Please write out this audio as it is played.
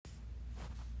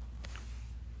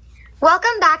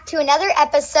Welcome back to another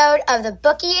episode of the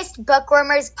Bookiest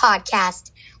Bookwormers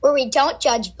podcast, where we don't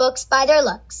judge books by their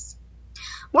looks.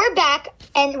 We're back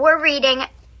and we're reading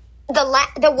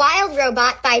The Wild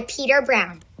Robot by Peter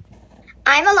Brown.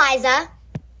 I'm Eliza.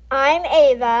 I'm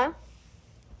Ava.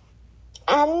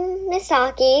 I'm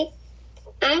Misaki.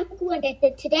 I'm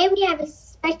Gwyneth. Today we have a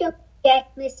special guest,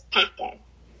 Miss Packer.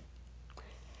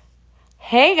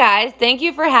 Hey guys, thank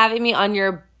you for having me on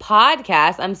your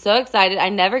podcast. I'm so excited. I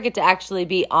never get to actually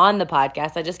be on the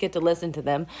podcast. I just get to listen to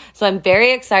them. So I'm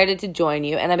very excited to join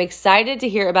you, and I'm excited to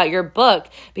hear about your book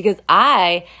because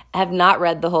I have not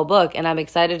read the whole book, and I'm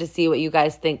excited to see what you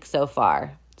guys think so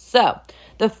far. So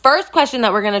the first question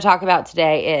that we're going to talk about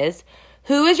today is,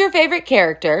 who is your favorite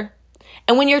character?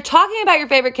 And when you're talking about your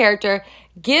favorite character,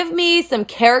 give me some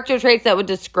character traits that would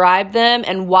describe them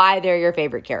and why they're your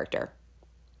favorite character.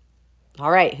 All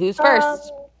right, who's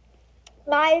first?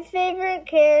 My favorite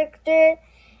character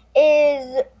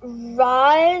is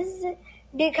Roz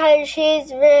because she's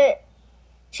a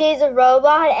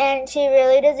robot and she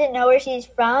really doesn't know where she's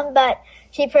from, but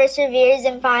she perseveres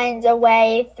and finds a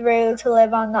way through to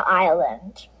live on the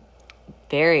island.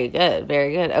 Very good,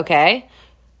 very good. Okay,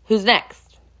 who's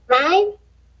next? My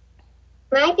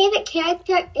favorite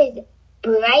character is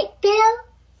Bright Bill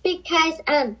because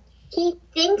he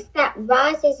thinks that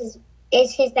Roz is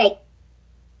his like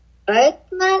birth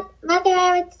mother,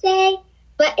 I would say,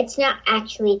 but it's not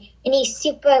actually. And he's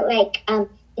super and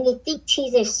he thinks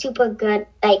he's a super good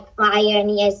flyer, and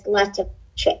he has lots of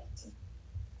tricks.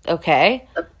 Okay.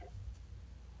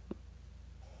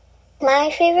 My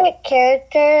favorite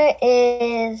character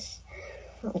is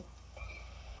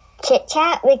Chit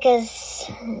Chat because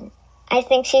I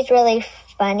think she's really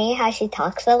funny how she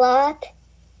talks a lot,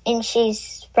 and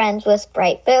she's friends with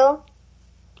Bright Bill.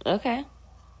 Okay.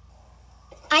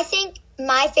 I think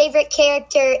my favorite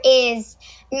character is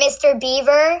Mr.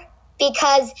 Beaver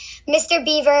because Mr.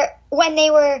 Beaver, when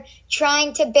they were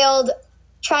trying to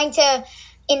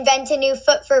invent a new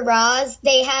foot for Roz,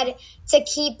 they had to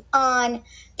keep on,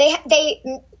 they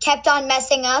kept on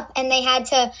messing up, and they had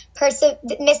to,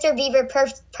 Mr. Beaver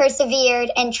persevered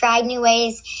and tried new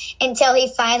ways until he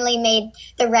finally made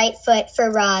the right foot for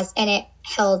Roz, and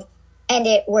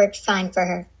it worked fine for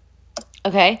her.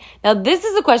 Okay. Now, this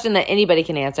is a question that anybody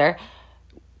can answer.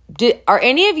 Are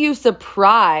any of you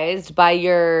surprised by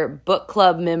your book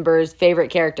club members' favorite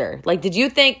character? Like, did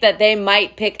you think that they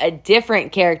might pick a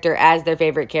different character as their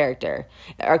favorite character?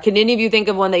 Or can any of you think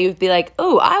of one that you'd be like,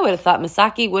 oh, I would have thought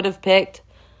Misaki would have picked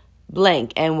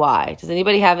blank, and why? Does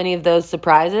anybody have any of those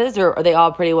surprises, or are they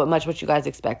all pretty much what you guys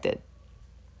expected?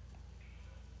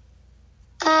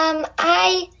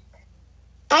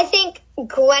 I think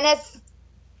Gwyneth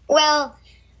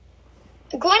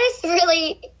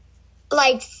really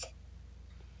likes...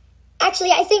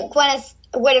 Actually, I think Gwyneth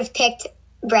would have picked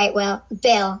Bright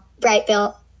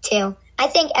Bill, too. I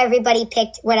think everybody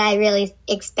picked what I really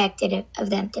expected of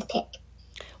them to pick.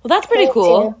 Well, that's pretty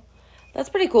cool. That's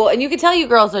pretty cool. And you can tell you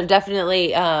girls are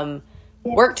definitely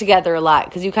work together a lot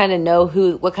because you kind of know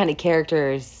what kind of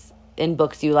characters in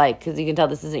books you like, because you can tell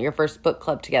this isn't your first book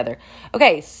club together.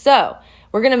 Okay, so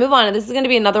we're going to move on, and this is going to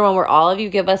be another one where all of you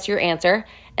give us your answer.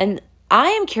 And I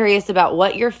am curious about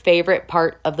what your favorite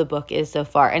part of the book is so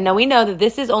far. And now we know that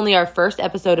this is only our first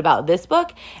episode about this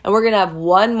book, and we're going to have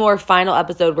one more final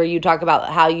episode where you talk about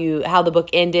how the book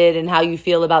ended and how you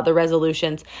feel about the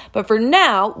resolutions. But for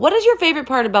now, what is your favorite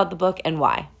part about the book and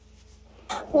why?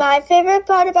 My favorite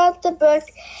part about the book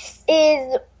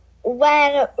is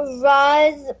when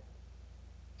Roz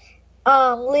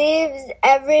leaves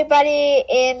everybody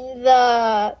in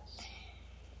the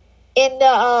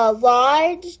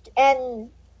lodge and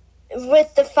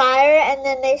with the fire, and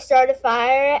then they start a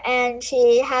fire, and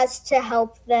she has to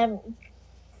help them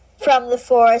from the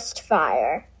forest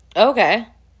fire. Okay.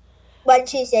 When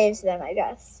she saves them, I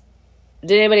guess.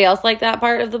 Did anybody else like that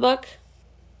part of the book?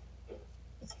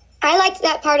 I liked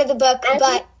that part of the book,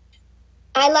 but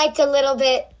I liked a little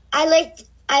bit. I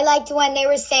liked when they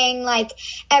were saying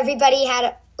everybody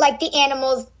had the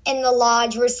animals in the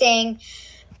lodge were saying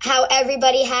how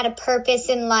everybody had a purpose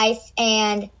in life,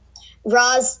 and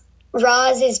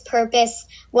Roz's purpose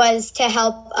was to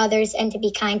help others and to be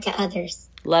kind to others.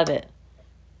 Love it.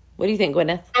 What do you think,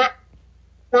 Gwyneth?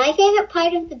 My favorite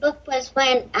part of the book was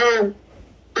when I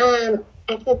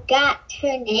forgot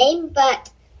her name, but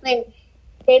when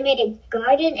they made a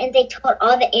garden and they told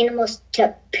all the animals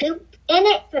to poop in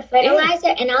it for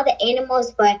fertilizer, and all the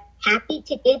animals were happy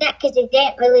to do that because they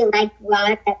didn't really like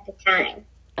Roz at the time.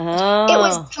 Oh. It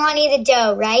was Tawny the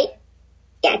doe, right?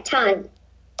 Yeah, Tawny.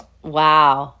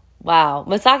 Wow.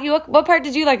 Misaki, what part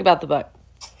did you like about the book?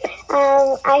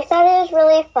 I thought it was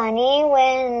really funny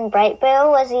when Bright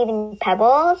Bill was eating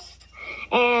pebbles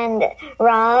and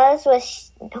Roz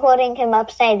was holding him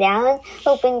upside down,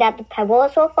 hoping that the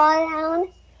pebbles will fall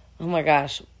down. Oh my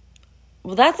gosh.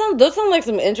 Well, those sound like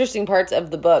some interesting parts of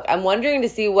the book. I'm wondering to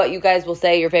see what you guys will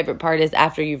say your favorite part is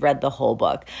after you've read the whole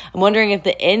book. I'm wondering if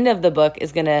the end of the book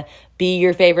is going to be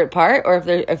your favorite part, or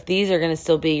if these are going to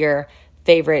still be your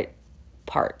favorite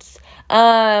parts.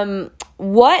 And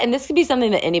this could be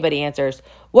something that anybody answers.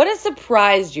 What has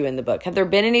surprised you in the book? Have there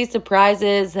been any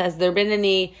surprises? Has there been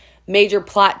any major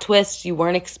plot twists you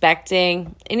weren't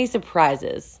expecting? Any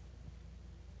surprises?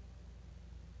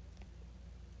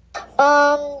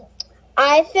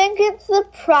 I think it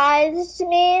surprised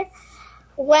me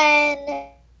when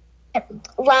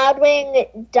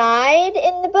Loudwing died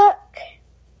in the book.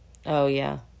 Oh,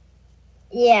 yeah.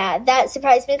 Yeah, that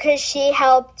surprised me because she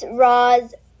helped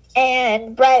Roz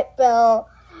and Bright Bill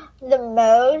the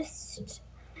most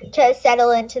to settle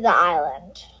into the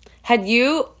island. Had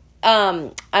you,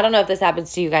 I don't know if this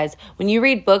happens to you guys, when you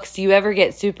read books, do you ever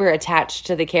get super attached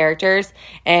to the characters?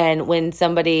 And when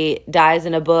somebody dies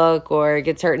in a book or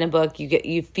gets hurt in a book,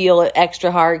 you feel it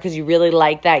extra hard because you really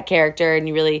like that character and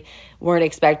you really weren't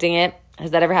expecting it?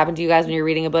 Has that ever happened to you guys when you're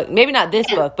reading a book? Maybe not this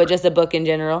book, but just a book in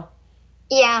general?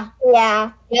 Yeah.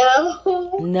 Yeah.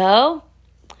 No. No?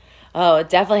 Oh, it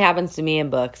definitely happens to me in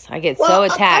books. I get so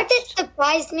attached. A part that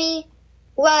surprised me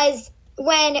was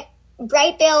when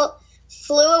Bright Bill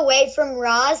flew away from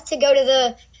Roz to go to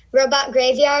the robot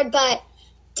graveyard, but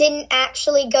didn't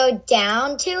actually go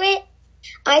down to it.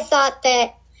 I thought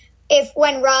that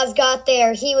when Roz got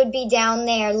there, he would be down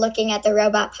there looking at the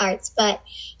robot parts, but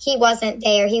he wasn't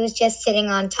there. He was just sitting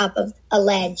on top of a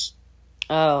ledge.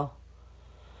 Oh.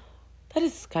 That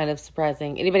is kind of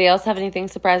surprising. Anybody else have anything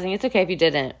surprising? It's okay if you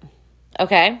didn't.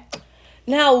 Okay.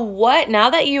 Now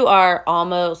that you are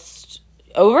almost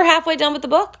over halfway done with the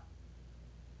book,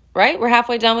 right? We're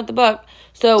halfway done with the book.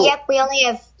 So yep, we only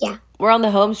have, we're on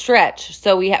the home stretch.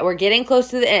 So we're getting close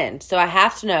to the end. So I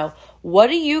have to know, what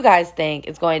do you guys think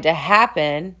is going to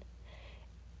happen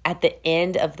at the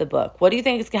end of the book? What do you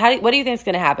think is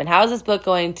going to happen? How is this book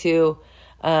going to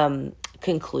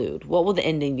conclude? What will the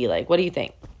ending be like? What do you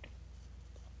think?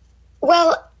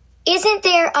 Well, isn't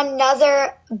there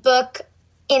another book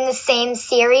in the same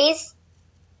series?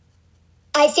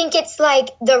 I think it's like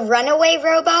The Runaway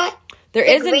Robot. There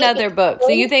is another book. So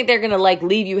you think they're going to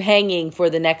leave you hanging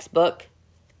for the next book?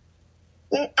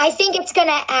 I think it's going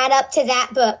to add up to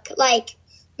that book.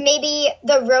 Maybe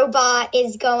the robot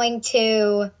is going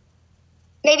to...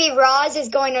 Maybe Roz is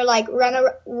going to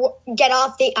get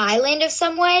off the island of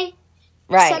some way.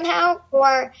 Right. Somehow.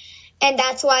 And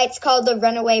that's why it's called The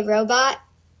Runaway Robot.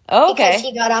 Oh, okay. Because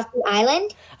she got off the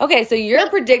island. Okay, so you're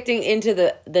predicting into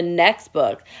the next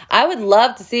book. I would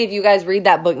love to see if you guys read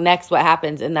that book next, what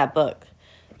happens in that book.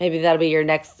 Maybe that'll be your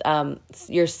next,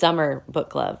 your summer book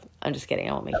club. I'm just kidding.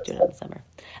 I won't make you do it in the summer.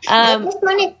 I just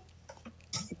wanted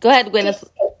go ahead, Gwyneth.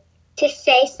 To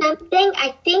say something.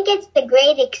 I think it's The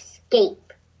Great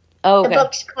Escape. Oh, okay. The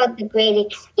book's called The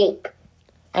Great Escape.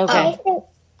 Okay.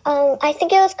 I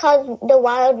think it was called The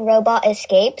Wild Robot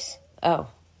Escapes. Oh.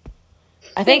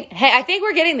 I think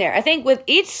we're getting there. I think with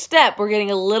each step, we're getting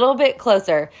a little bit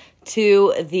closer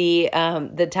to the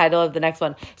title of the next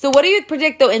one. So what do you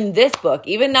predict, though, in this book?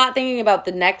 Even not thinking about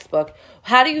the next book,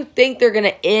 how do you think they're going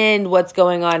to end what's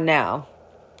going on now?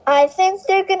 I think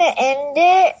they're going to end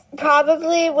it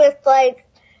probably with,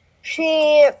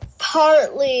 she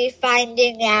partly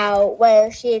finding out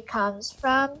where she comes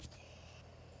from.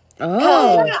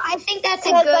 Oh. I think that's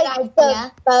a good idea.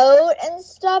 The boat and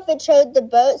stuff, it showed the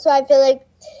boat, so I feel like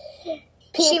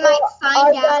people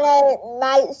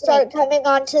might start coming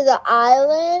onto the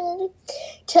island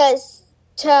to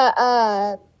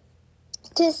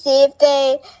see if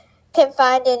they can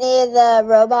find any of the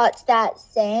robots that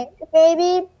sank,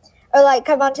 maybe, or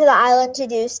come onto the island to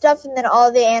do stuff, and then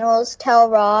all the animals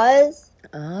tell Roz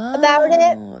about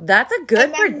it. That's a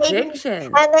good prediction.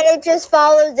 And then it just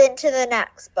follows into the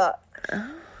next book.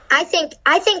 I think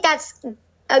that's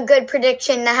a good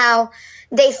prediction. How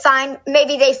they find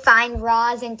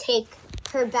Roz and take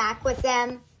her back with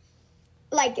them.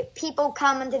 People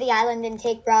come onto the island and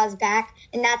take Roz back,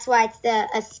 and that's why it's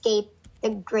the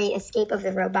great escape of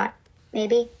the robot.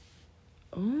 Maybe.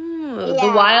 Ooh, yeah,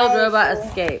 the wild robot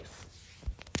escapes.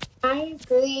 I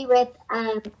agree with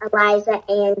Eliza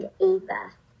and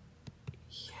Ava.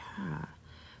 Yeah.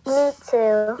 Me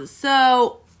too.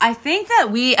 So I think that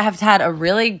we have had a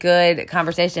really good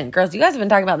conversation. Girls, you guys have been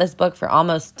talking about this book for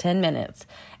almost 10 minutes.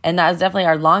 And that is definitely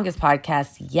our longest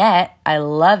podcast yet. I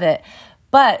love it.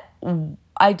 But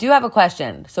I do have a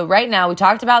question. So right now, we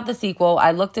talked about the sequel.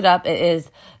 I looked it up. It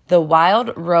is The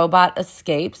Wild Robot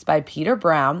Escapes by Peter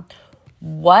Brown.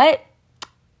 What,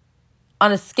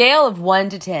 on a scale of 1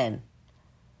 to 10,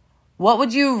 what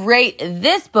would you rate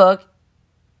this book?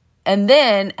 And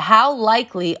then how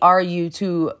likely are you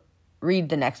to read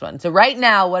the next one? So right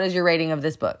now, what is your rating of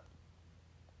this book?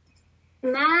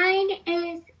 Mine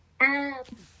is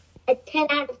a 10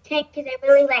 out of 10 because I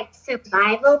really like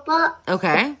survival books.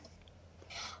 Okay.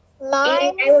 Mine,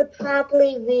 And I would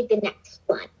probably read the next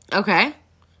one. Okay.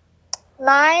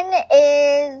 mine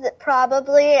is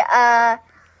probably a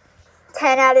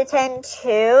 10 out of 10 too,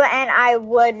 and I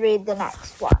would read the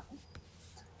next one.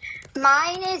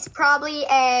 Mine is probably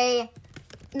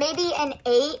maybe an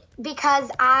 8 because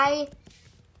I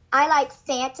like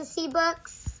fantasy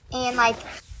books and like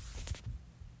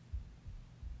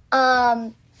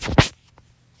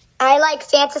I like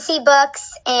fantasy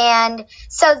books, and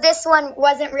so this one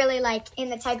wasn't really like in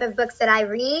the type of books that I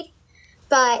read,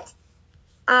 but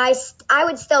I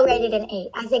would still rate it an 8.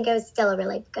 I think it was still a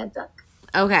really good book.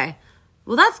 Okay.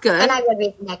 Well, that's good. And I would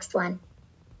read the next one.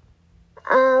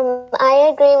 I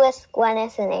agree with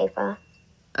Gwyneth and Ava.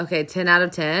 Okay, 10 out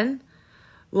of 10.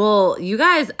 Well, you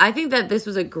guys, I think that this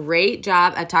was a great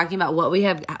job at talking about what we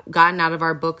have gotten out of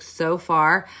our books so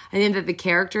far. I think that the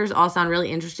characters all sound really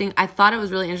interesting. I thought it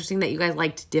was really interesting that you guys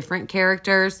liked different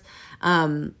characters.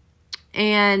 And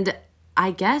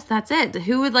I guess that's it.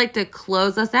 Who would like to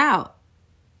close us out?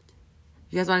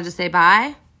 You guys want to just say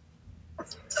bye?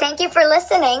 Thank you for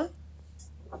listening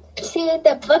To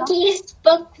the Bookiest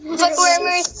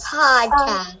Bookwormers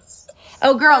podcast.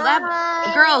 Oh, girls,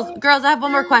 I have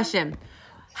one more question.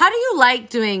 How do you like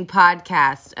doing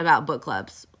podcasts about book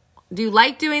clubs? Do you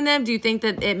like doing them? Do you think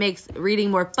that it makes reading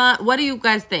more fun? What do you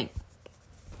guys think?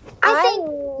 I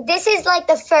think this is like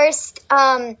the first,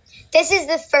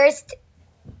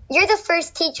 you're the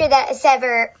first teacher that has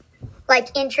ever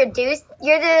like introduced,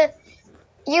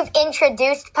 you've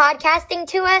introduced podcasting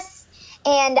to us,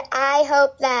 and I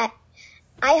hope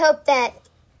that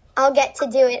I'll get to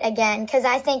do it again because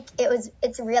I think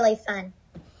it's really fun.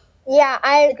 Yeah,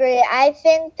 I agree. I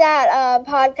think that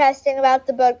podcasting about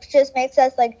the books just makes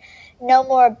us like know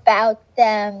more about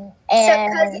them,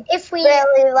 and if we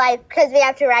really like because we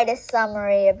have to write a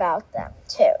summary about them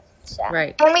too. So.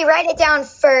 Right. And we write it down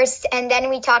first, and then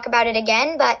we talk about it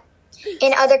again. But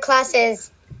in other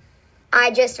classes, I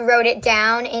just wrote it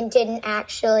down and didn't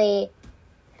actually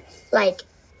like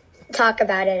talk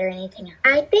about it or anything else.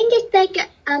 I think it's like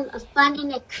a fun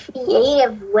and a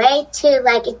creative way to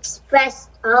like express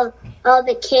all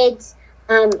the kids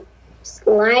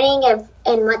learning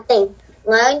and what they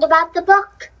learned about the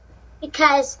book,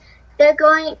 because they're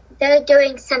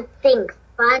doing something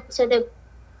fun, so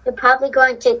they're probably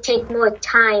going to take more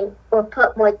time or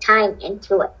put more time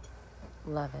into it.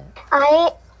 Love it.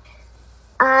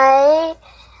 I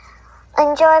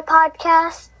enjoy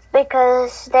podcasts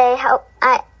because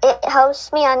it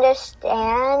helps me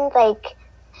understand like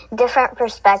different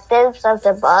perspectives of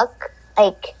the book,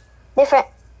 like different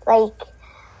like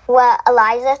what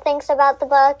Eliza thinks about the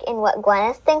book and what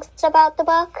Gwyneth thinks about the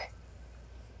book,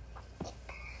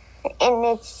 and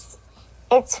it's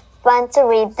fun to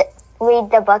read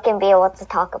the book and be able to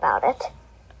talk about it.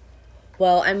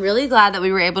 Well, I'm really glad that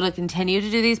we were able to continue to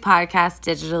do these podcasts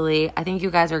digitally. I think you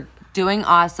guys are doing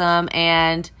awesome,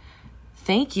 and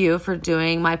thank you for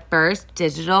doing my first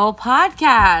digital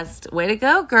podcast. Way to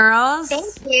go, girls.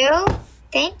 Thank you.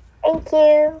 Thank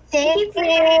you. Thank you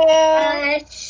very much.